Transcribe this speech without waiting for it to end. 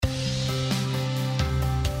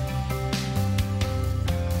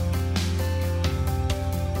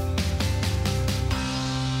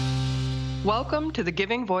Welcome to the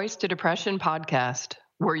Giving Voice to Depression podcast.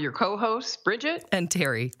 We're your co-hosts, Bridget and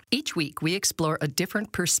Terry. Each week, we explore a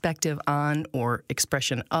different perspective on or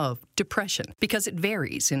expression of depression because it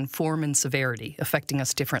varies in form and severity, affecting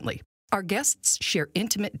us differently. Our guests share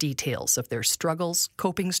intimate details of their struggles,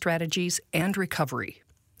 coping strategies, and recovery.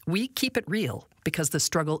 We keep it real because the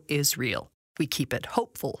struggle is real. We keep it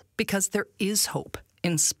hopeful because there is hope,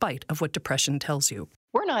 in spite of what depression tells you.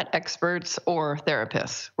 We're not experts or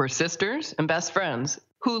therapists. We're sisters and best friends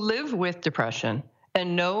who live with depression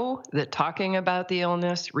and know that talking about the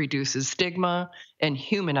illness reduces stigma and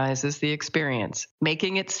humanizes the experience,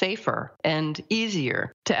 making it safer and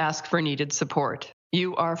easier to ask for needed support.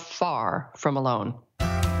 You are far from alone.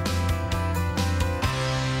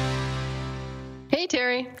 Hey,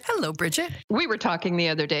 Terry. Hello, Bridget. We were talking the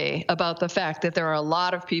other day about the fact that there are a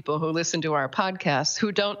lot of people who listen to our podcasts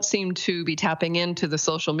who don't seem to be tapping into the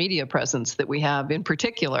social media presence that we have, in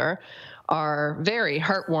particular, our very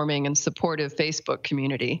heartwarming and supportive Facebook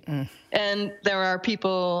community. And there are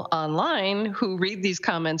people online who read these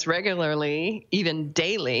comments regularly, even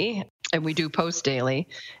daily, and we do post daily,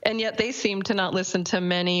 and yet they seem to not listen to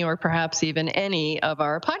many or perhaps even any of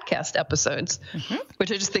our podcast episodes,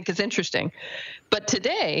 which I just think is interesting. But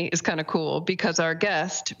today is kind of cool because our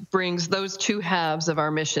guest brings those two halves of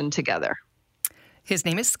our mission together. His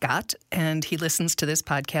name is Scott, and he listens to this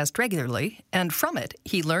podcast regularly, and from it,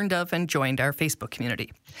 he learned of and joined our Facebook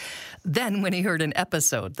community. Then, when he heard an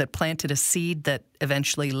episode that planted a seed that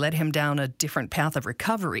eventually led him down a different path of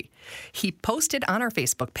recovery, he posted on our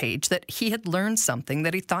Facebook page that he had learned something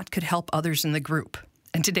that he thought could help others in the group.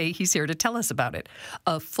 And today, he's here to tell us about it,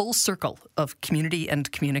 a full circle of community and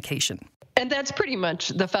communication. And that's pretty much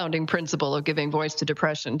the founding principle of Giving Voice to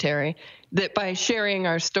Depression, Terry, that by sharing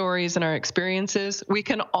our stories and our experiences, we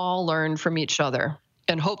can all learn from each other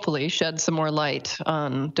and hopefully shed some more light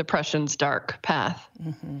on depression's dark path.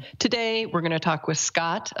 Today, we're going to talk with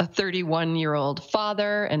Scott, a 31-year-old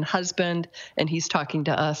father and husband, and he's talking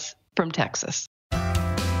to us from Texas.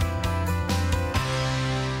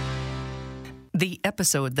 The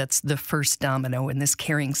episode that's the first domino in this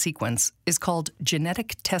caring sequence is called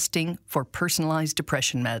Genetic Testing for Personalized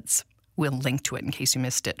Depression Meds. We'll link to it in case you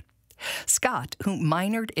missed it. Scott, who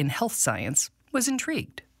minored in health science, was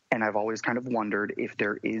intrigued. And I've always kind of wondered if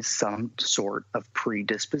there is some sort of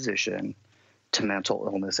predisposition to mental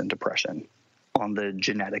illness and depression on the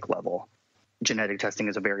genetic level. Genetic testing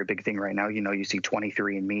is a very big thing right now. You know, you see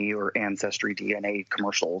 23andMe or Ancestry DNA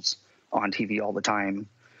commercials on TV all the time.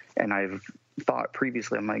 And I've thought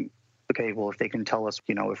previously, I'm like, okay, well, if they can tell us,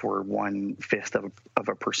 you know, if we're 1/5 of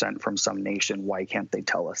a percent from some nation, why can't they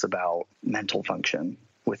tell us about mental function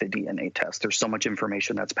with a DNA test? There's so much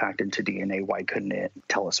information that's packed into DNA. Why couldn't it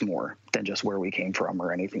tell us more than just where we came from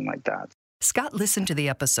or anything like that? Scott listened to the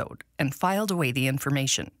episode and filed away the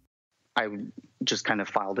information. I just kind of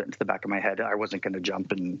filed it into the back of my head. I wasn't going to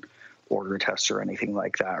jump and order a test or anything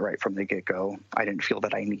like that right from the get-go. I didn't feel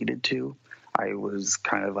that I needed to. I was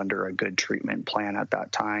kind of under a good treatment plan at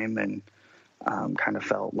that time and kind of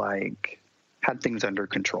felt like had things under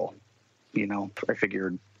control. You know, I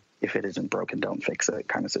figured if it isn't broken, don't fix it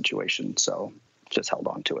kind of situation. So just held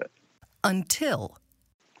on to it. Until.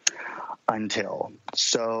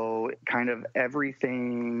 So kind of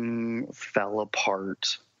everything fell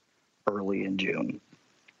apart early in June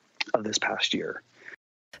of this past year.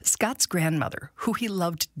 Scott's grandmother, who he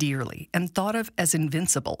loved dearly and thought of as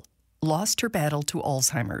invincible, lost her battle to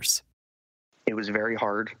Alzheimer's. It was very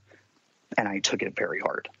hard, and I took it very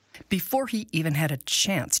hard. Before he even had a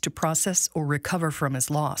chance to process or recover from his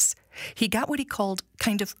loss, he got what he called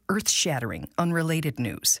kind of earth-shattering, unrelated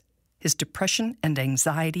news. His depression and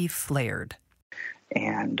anxiety flared.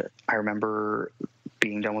 And I remember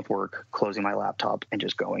being done with work, closing my laptop, and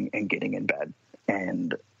just going and getting in bed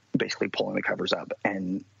and basically pulling the covers up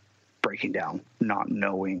and breaking down, not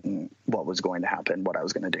knowing what was going to happen, what I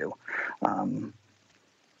was going to do.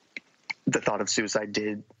 The thought of suicide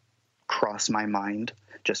did cross my mind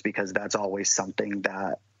just because that's always something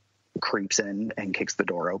that creeps in and kicks the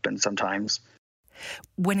door open sometimes.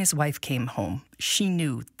 When his wife came home, she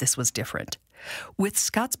knew this was different. With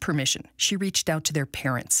Scott's permission, she reached out to their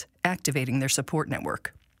parents, activating their support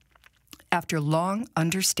network. After long,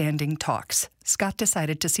 understanding talks, Scott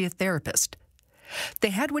decided to see a therapist. They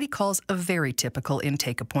had what he calls a very typical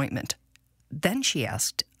intake appointment. Then she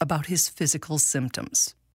asked about his physical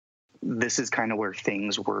symptoms. This is kind of where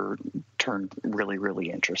things were turned really,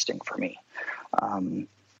 really interesting for me.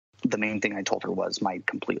 The main thing I told her was my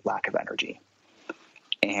complete lack of energy.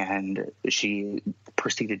 And she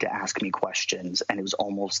proceeded to ask me questions, and it was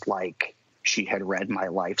almost like she had read my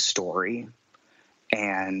life story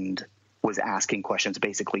and was asking questions,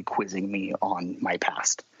 basically quizzing me on my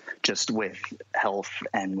past, just with health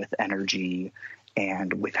and with energy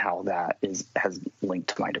and with how that has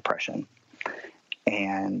linked to my depression.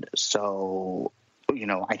 And so,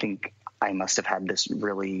 I think I must have had this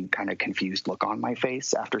really kind of confused look on my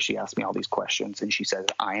face after she asked me all these questions. And she says,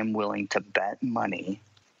 I am willing to bet money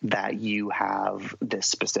that you have this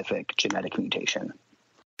specific genetic mutation.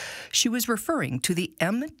 She was referring to the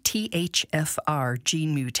MTHFR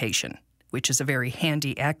gene mutation, which is a very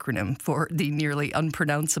handy acronym for the nearly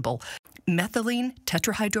unpronounceable methylene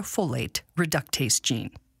tetrahydrofolate reductase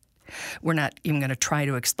gene. We're not even going to try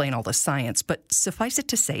to explain all the science, but suffice it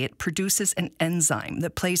to say it produces an enzyme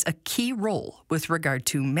that plays a key role with regard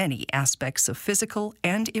to many aspects of physical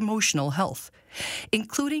and emotional health,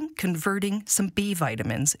 including converting some B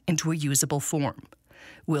vitamins into a usable form.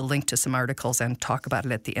 We'll link to some articles and talk about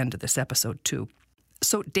it at the end of this episode, too.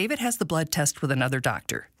 So David has the blood test with another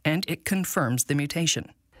doctor, and it confirms the mutation.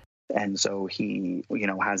 And so he,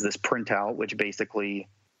 has this printout, which basically,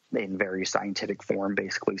 in very scientific form,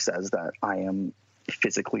 basically says that I am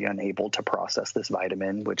physically unable to process this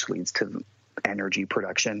vitamin, which leads to energy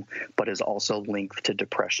production, but is also linked to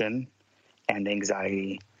depression and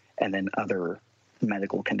anxiety and then other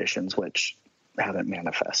medical conditions which haven't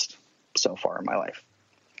manifest so far in my life.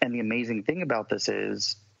 And the amazing thing about this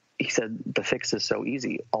is, he said, the fix is so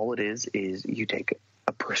easy. All it is you take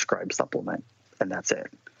a prescribed supplement, and that's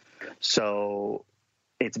it. So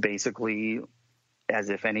it's basically as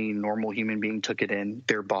if any normal human being took it in,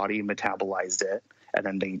 their body metabolized it, and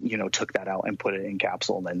then they, took that out and put it in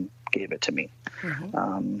capsule and then gave it to me.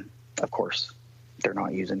 Mm-hmm. Of course, they're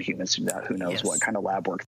not using humans to do that. Who knows what kind of lab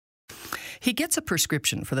work. He gets a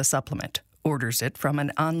prescription for the supplement, orders it from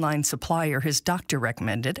an online supplier his doctor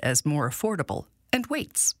recommended as more affordable, and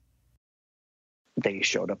waits. They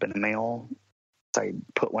showed up in the mail. I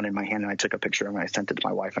put one in my hand and I took a picture of it and I sent it to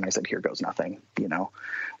my wife and I said, here goes nothing,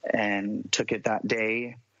 and took it that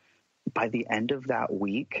day. By the end of that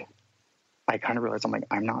week, I kind of realized,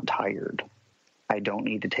 I'm not tired. I don't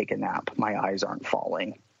need to take a nap. My eyes aren't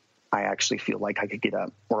falling. I actually feel like I could get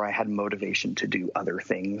up, or I had motivation to do other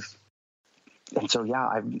things. And so,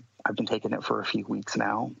 I've been taking it for a few weeks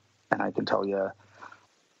now, and I can tell you,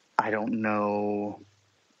 I don't know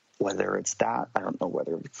whether it's that. I don't know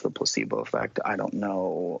whether it's the placebo effect. I don't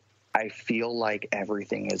know. I feel like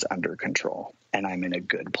everything is under control and I'm in a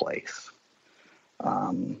good place,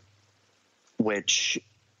 which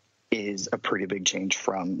is a pretty big change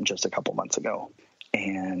from just a couple months ago.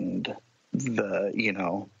 And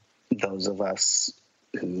those of us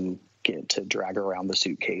who get to drag around the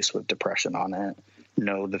suitcase with depression on it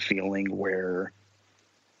know the feeling where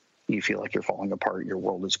you feel like you're falling apart, your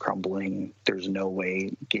world is crumbling, there's no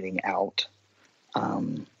way getting out.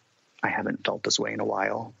 I haven't felt this way in a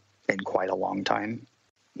while, in quite a long time.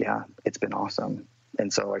 Yeah, it's been awesome.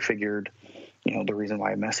 And so I figured, the reason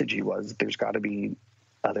why I messaged you was there's got to be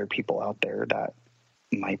other people out there that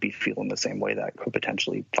might be feeling the same way that could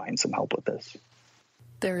potentially find some help with this.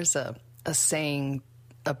 There's a saying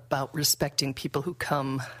about respecting people who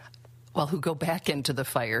who go back into the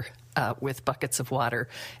fire with buckets of water.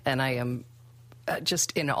 And I am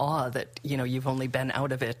just in awe that, you've only been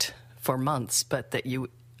out of it for months, but that you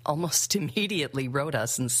almost immediately wrote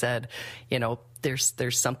us and said, there's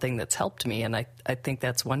something that's helped me. And I think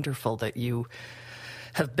that's wonderful that you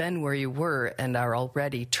have been where you were and are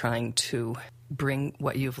already trying to bring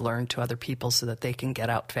what you've learned to other people so that they can get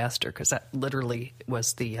out faster, because that literally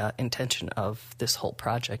was the intention of this whole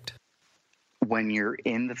project. When you're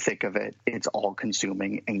in the thick of it, it's all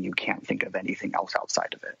consuming and you can't think of anything else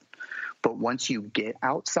outside of it. But once you get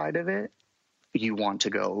outside of it, you want to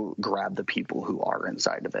go grab the people who are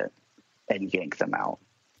inside of it and yank them out.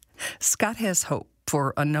 Scott has hope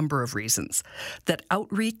for a number of reasons. That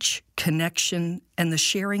outreach, connection, and the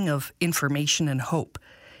sharing of information and hope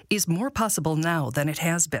is more possible now than it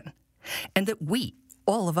has been. And that we,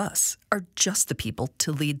 all of us, are just the people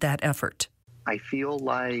to lead that effort. I feel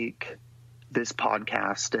like this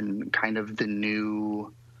podcast and kind of the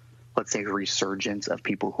new, let's say, resurgence of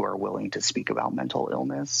people who are willing to speak about mental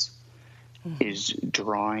illness is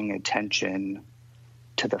drawing attention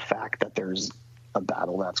to the fact that there's a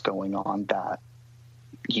battle that's going on that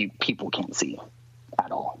people can't see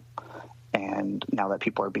at all. And now that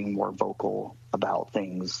people are being more vocal about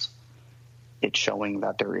things, it's showing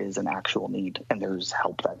that there is an actual need and there's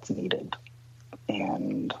help that's needed.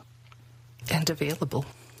 And available.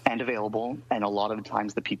 And a lot of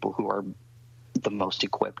times the people who are the most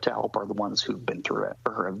equipped to help are the ones who've been through it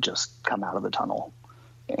or have just come out of the tunnel.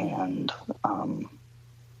 And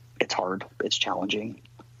it's hard, it's challenging,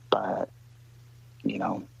 but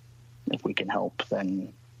If we can help,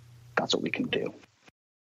 then that's what we can do.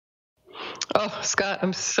 Oh, Scott,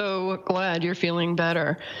 I'm so glad you're feeling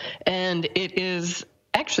better. And it is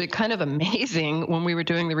actually kind of amazing. When we were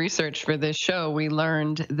doing the research for this show, we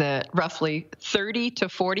learned that roughly 30 to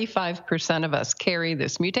 45% of us carry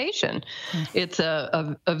this mutation. It's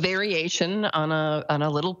a variation on a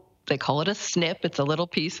little, they call it a SNP. It's a little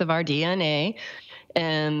piece of our DNA.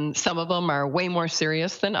 And some of them are way more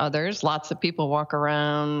serious than others. Lots of people walk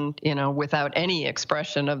around, without any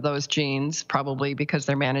expression of those genes, probably because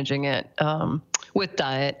they're managing it with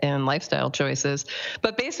diet and lifestyle choices.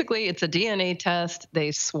 But basically, it's a DNA test.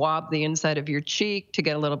 They swab the inside of your cheek to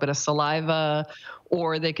get a little bit of saliva,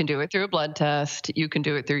 or they can do it through a blood test. You can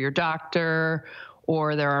do it through your doctor,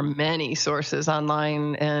 or there are many sources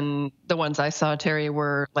online, and the ones I saw, Terry,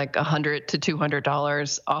 were like $100 to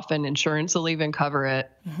 $200. Often insurance will even cover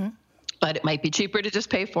it, but it might be cheaper to just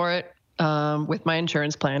pay for it. With my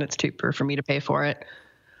insurance plan, it's cheaper for me to pay for it.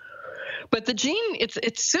 But the gene,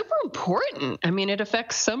 it's super important. I mean, it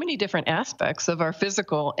affects so many different aspects of our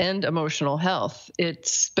physical and emotional health.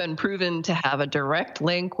 It's been proven to have a direct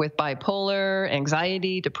link with bipolar,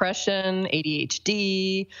 anxiety, depression,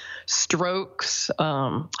 ADHD, strokes,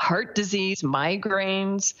 heart disease,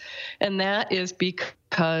 migraines. And that is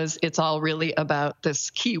because it's all really about this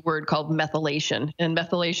key word called methylation. And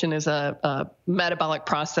methylation is a metabolic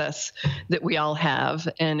process that we all have.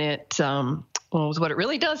 And what it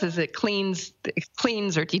really does is it cleans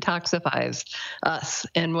or detoxifies us.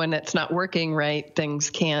 And when it's not working right, things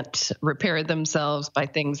can't repair themselves. By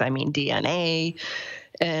things, I mean DNA.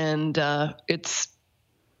 And it's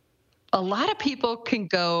a lot of people can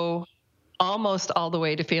go almost all the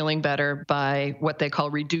way to feeling better by what they call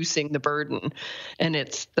reducing the burden. And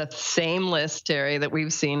it's the same list, Terry, that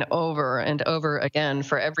we've seen over and over again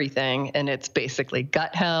for everything. And it's basically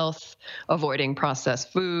gut health, avoiding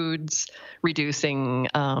processed foods, reducing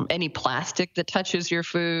any plastic that touches your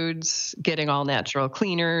foods, getting all natural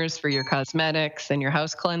cleaners for your cosmetics and your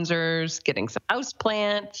house cleansers, getting some house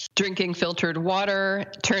plants, drinking filtered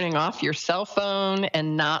water, turning off your cell phone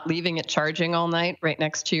and not leaving it charging all night right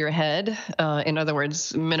next to your head. In other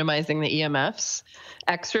words, minimizing the EMFs.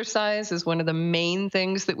 Exercise is one of the main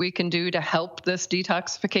things that we can do to help this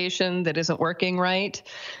detoxification that isn't working right.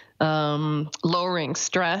 Lowering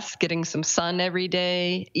stress, getting some sun every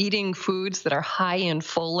day, eating foods that are high in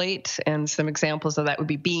folate. And some examples of that would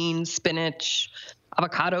be beans, spinach,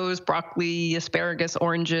 avocados, broccoli, asparagus,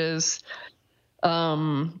 oranges.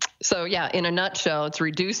 So yeah, in a nutshell, it's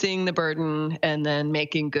reducing the burden and then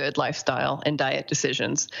making good lifestyle and diet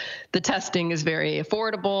decisions. The testing is very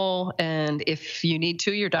affordable. And if you need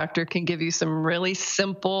to, your doctor can give you some really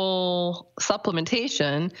simple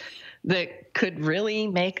supplementation that could really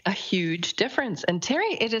make a huge difference. And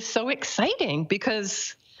Terry, it is so exciting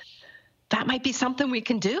because that might be something we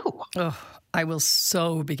can do. Oh, I will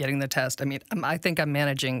so be getting the test. I mean, I think I'm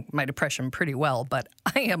managing my depression pretty well, but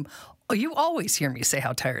you always hear me say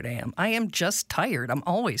how tired I am. I am just tired. I'm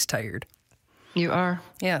always tired. You are.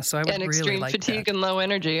 Yeah, so I would really like that. And extreme fatigue and low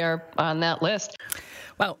energy are on that list.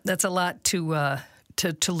 Wow, that's a lot to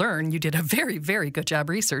learn. You did a very, very good job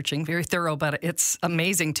researching, very thorough, but it's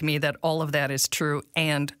amazing to me that all of that is true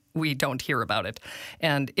and we don't hear about it.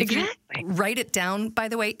 And if you write it down, by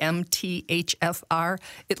the way, MTHFR,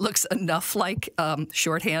 it looks enough like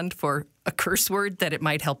shorthand for a curse word that it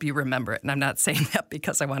might help you remember it. And I'm not saying that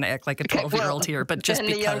because I want to act like a 12-year-old here, but just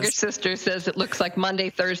because. And the younger sister says it looks like Monday,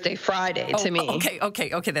 Thursday, Friday to me.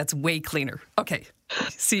 Okay, that's way cleaner. Okay,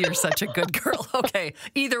 see, you're such a good girl. Okay,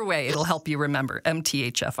 either way, it'll help you remember,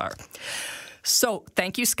 MTHFR. So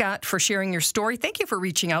thank you, Scott, for sharing your story. Thank you for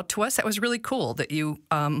reaching out to us. That was really cool that you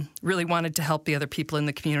really wanted to help the other people in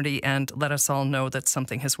the community and let us all know that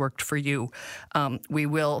something has worked for you. We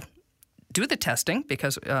will do the testing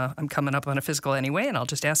because I'm coming up on a physical anyway, and I'll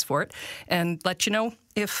just ask for it and let you know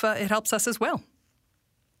if it helps us as well.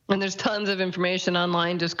 And there's tons of information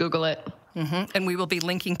online. Just Google it. Mm-hmm. And we will be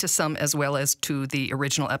linking to some as well as to the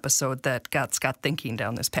original episode that got Scott thinking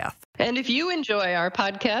down this path. And if you enjoy our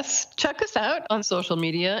podcast, check us out on social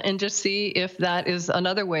media and just see if that is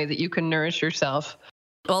another way that you can nourish yourself.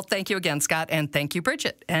 Well, thank you again, Scott, and thank you,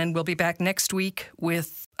 Bridget. And we'll be back next week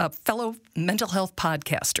with a fellow mental health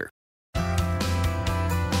podcaster.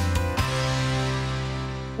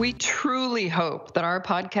 We truly hope that our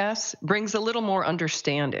podcast brings a little more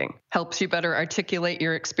understanding, helps you better articulate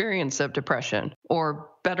your experience of depression, or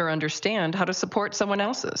better understand how to support someone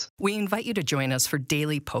else's. We invite you to join us for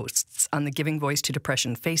daily posts on the Giving Voice to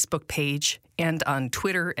Depression Facebook page and on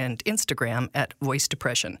Twitter and Instagram at Voice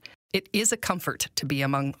Depression. It is a comfort to be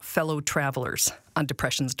among fellow travelers on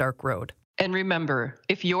depression's dark road. And remember,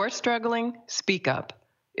 if you're struggling, speak up.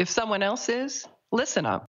 If someone else is, listen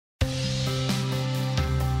up.